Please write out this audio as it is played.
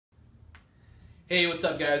Hey, what's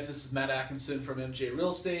up guys? This is Matt Atkinson from MJ Real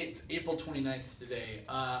Estate. It's April 29th today.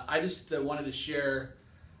 I just wanted to share,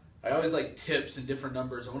 I always like tips and different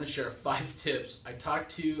numbers. I want to share 5 tips. I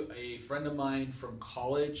talked to a friend of mine from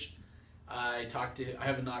college. I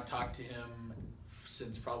have not talked to him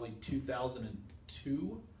since probably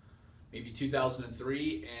 2002, maybe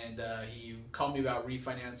 2003, and he called me about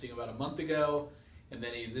refinancing about a month ago. And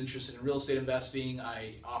then he's interested in real estate investing.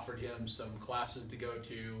 I offered him some classes to go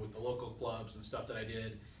to with the local clubs and stuff that I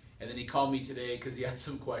did. And then he called me today because he had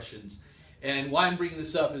some questions. And why I'm bringing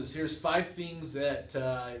this up is here's 5 things that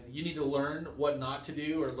you need to learn what not to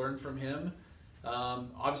do or learn from him.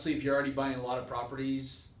 Obviously, if you're already buying a lot of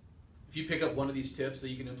properties, if you pick up one of these tips that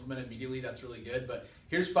you can implement immediately, that's really good. But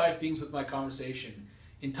here's 5 things with my conversation.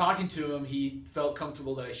 In talking to him, he felt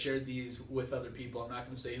comfortable that I shared these with other people. I'm not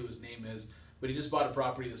going to say who his name is, but he just bought a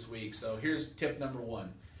property this week. So here's tip number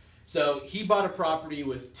 1. So he bought a property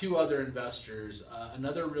with 2 other investors,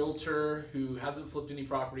 another realtor who hasn't flipped any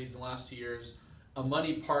properties in the last 2 years, a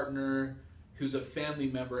money partner who's a family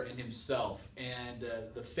member, and himself. And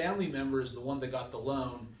the family member is the one that got the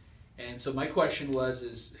loan. And so my question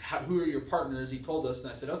was, who are your partners? He told us,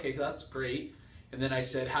 and I said, okay, that's great. And then I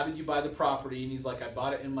said, how did you buy the property? And he's like, I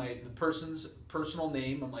bought it in the person's personal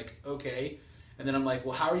name. I'm like, okay. And then I'm like,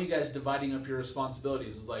 well, how are you guys dividing up your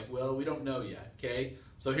responsibilities? It's like, well, we don't know yet, okay?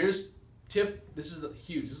 So here's tip. This is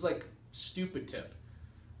huge. This is like stupid tip.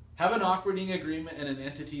 Have an operating agreement and an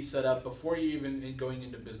entity set up before you even going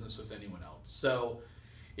into business with anyone else. So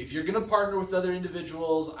if you're going to partner with other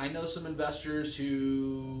individuals, I know some investors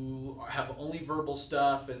who have only verbal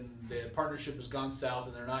stuff and the partnership has gone south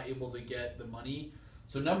and they're not able to get the money.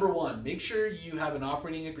 So number 1, make sure you have an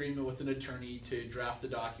operating agreement with an attorney to draft the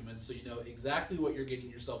documents so you know exactly what you're getting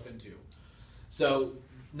yourself into. So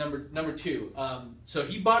number 2, so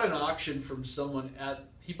he bought an auction from someone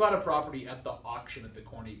he bought a property at the auction at the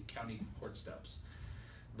county court steps.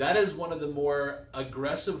 That is one of the more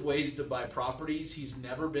aggressive ways to buy properties. He's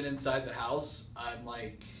never been inside the house. I'm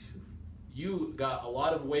like, you got a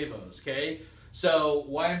lot of huevos, okay? So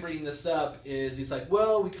why I'm bringing this up is he's like,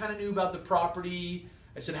 well, we kind of knew about the property.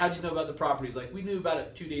 I said, how'd you know about the property? He's like, we knew about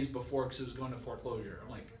it 2 days before because it was going to foreclosure.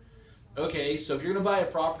 I'm like, okay, so if you're going to buy a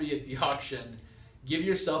property at the auction, give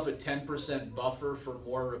yourself a 10% buffer for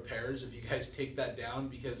more repairs if you guys take that down,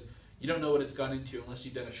 because you don't know what it's gone into unless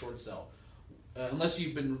you've done a short sell, unless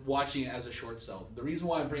you've been watching it as a short sell. The reason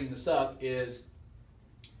why I'm bringing this up is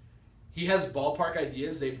he has ballpark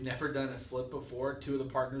ideas. They've never done a flip before. 2 of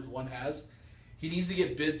the partners, one has. He needs to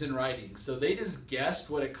get bids in writing. So they just guessed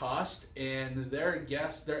what it cost, and their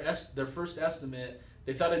first estimate,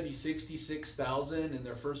 they thought it'd be $66,000, and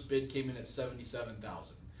their first bid came in at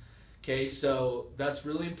 $77,000. Okay, so that's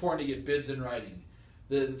really important to get bids in writing.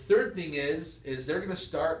 The third thing is they're going to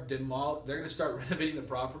start renovating the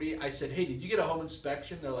property. I said, hey, did you get a home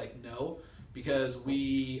inspection? They're like, no, because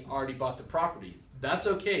we already bought the property. That's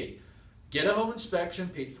okay. Get a home inspection,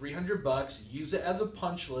 pay $300, use it as a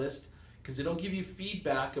punch list, because it'll give you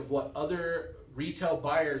feedback of what other retail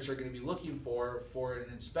buyers are going to be looking for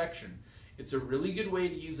an inspection. It's a really good way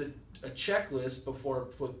to use a checklist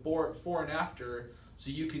before and after,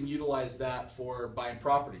 so you can utilize that for buying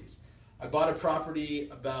properties. I bought a property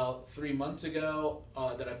about 3 months ago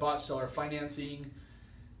that I bought seller financing,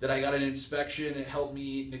 that I got an inspection. It helped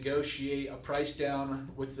me negotiate a price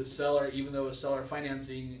down with the seller, even though it was seller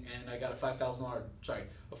financing, and I got a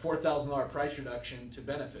 $4,000 price reduction to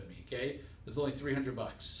benefit me, okay? It was only $300.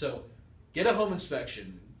 So get a home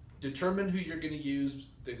inspection. Determine who you're going to use.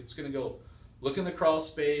 It's going to go look in the crawl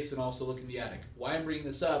space and also look in the attic. Why I'm bringing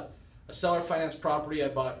this up, a seller finance property I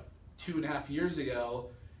bought 2.5 years ago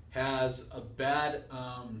has a bad,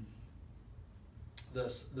 the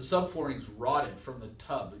subflooring's rotted from the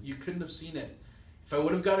tub. You couldn't have seen it. If I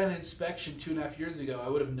would have got an inspection 2.5 years ago, I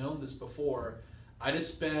would have known this before. I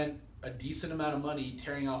just spent a decent amount of money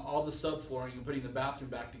tearing out all the subflooring and putting the bathroom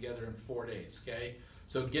back together in 4 days, okay?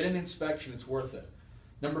 So get an inspection, it's worth it.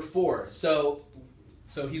 Number 4, so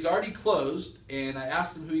he's already closed, and I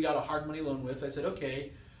asked him who he got a hard money loan with. I said,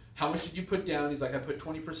 okay, how much did you put down? He's like, I put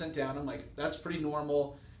 20% down. I'm like, that's pretty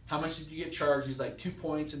normal. How much did you get charged? He's like, 2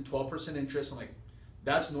 points and 12% interest. I'm like,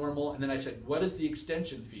 that's normal. And then I said, what is the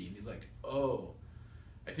extension fee? And he's like, oh,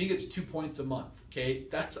 I think it's 2 points a month. Okay,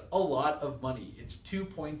 that's a lot of money. It's 2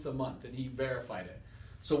 points a month, and he verified it.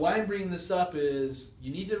 So why I'm bringing this up is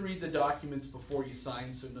you need to read the documents before you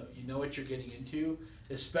sign, so you know what you're getting into,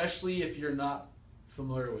 especially if you're not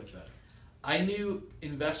familiar with it. I knew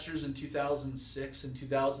investors in 2006 and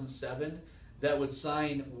 2007 that would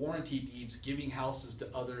sign warranty deeds giving houses to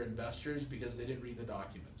other investors because they didn't read the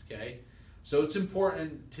documents, okay? So it's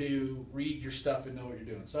important to read your stuff and know what you're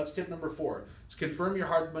doing. So that's tip number 4. Is confirm your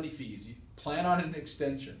hard money fees. You plan on an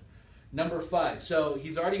extension. Number 5. So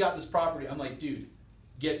he's already got this property. I'm like, dude,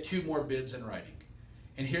 get 2 more bids in writing.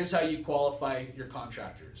 And here's how you qualify your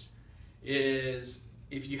contractors. Is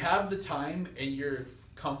if you have the time and you're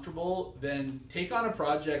comfortable, then take on a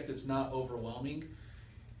project that's not overwhelming.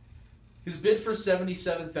 His bid for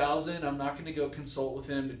 $77,000. I'm not going to go consult with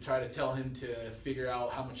him to try to tell him to figure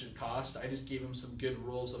out how much it costs. I just gave him some good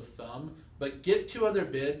rules of thumb. But get 2 other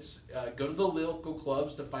bids. Go to the local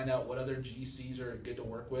clubs to find out what other GCs are good to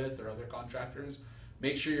work with or other contractors.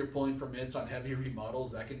 Make sure you're pulling permits on heavy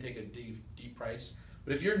remodels. That can take a deep price.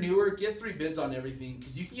 But if you're newer, get 3 bids on everything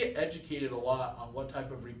because you can get educated a lot on what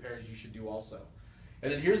type of repairs you should do also.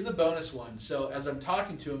 And then here's the bonus one. So as I'm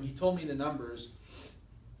talking to him, he told me the numbers.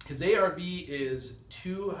 His ARV is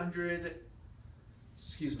his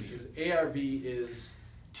ARV is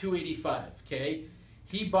 285, okay?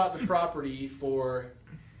 He bought the property for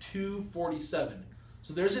 247.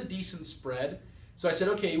 So there's a decent spread. So I said,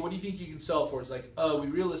 okay, what do you think you can sell for? It's like, oh, we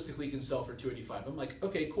realistically can sell for 285. I'm like,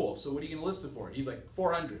 okay, cool. So what are you going to list it for? He's like,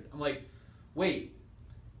 400. I'm like, wait,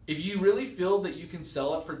 if you really feel that you can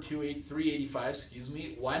sell it for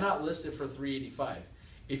 385, why not list it for 385?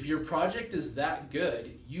 If your project is that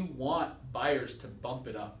good, you want buyers to bump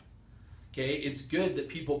it up. Okay, it's good that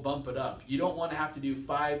people bump it up. You don't want to have to do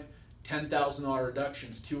 $5,000, $10,000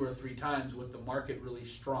 reductions 2 or 3 times with the market really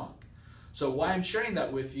strong. So why I'm sharing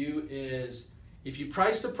that with you is if you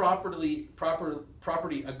price the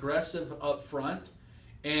property aggressive up front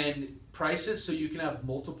and price it so you can have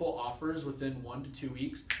multiple offers within 1 to 2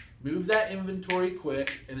 weeks, move that inventory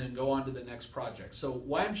quick and then go on to the next project. So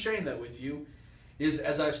why I'm sharing that with you is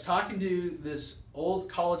as I was talking to this old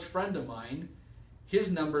college friend of mine,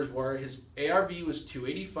 his numbers were his ARV was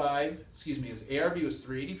 285, his ARV was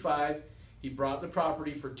 385. He brought the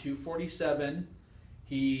property for 247.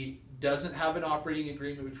 He doesn't have an operating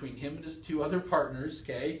agreement between him and his 2 other partners,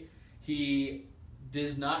 okay? He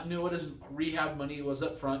does not know what his rehab money was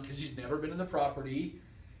up front because he's never been in the property.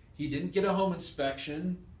 He didn't get a home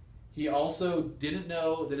inspection. He also didn't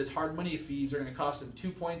know that his hard money fees are going to cost him 2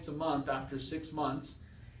 points a month after 6 months.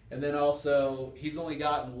 And then also, he's only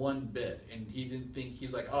gotten 1 bid. And he didn't think,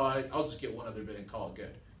 he's like, oh, I'll just get 1 other bid and call it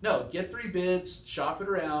good. No, get 3 bids, shop it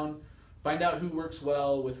around, find out who works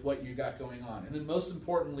well with what you got going on. And then most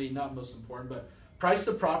importantly, not most important, but price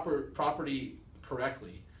the property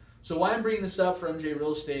correctly. So why I'm bringing this up for MJ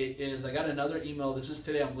Real Estate is I got another email. This is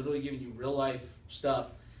today. I'm literally giving you real life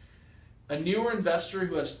stuff. A newer investor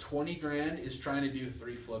who has 20 grand is trying to do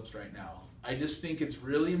 3 flips right now. I just think it's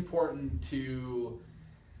really important to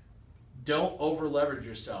don't over leverage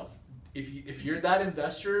yourself. If you're that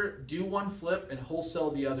investor, do 1 flip and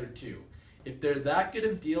wholesale the other 2. If they're that good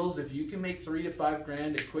of deals, if you can make 3 to 5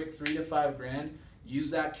 grand, a quick 3 to 5 grand,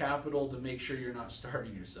 use that capital to make sure you're not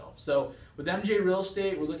starving yourself. So with MJ Real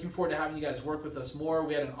Estate, we're looking forward to having you guys work with us more.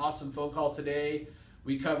 We had an awesome phone call today.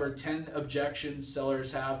 We covered 10 objections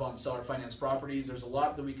sellers have on seller finance properties. There's a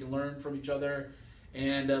lot that we can learn from each other,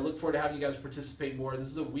 and look forward to having you guys participate more. This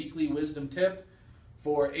is a weekly wisdom tip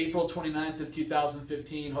for April 29th of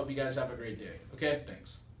 2015. Hope you guys have a great day. Okay,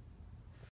 thanks.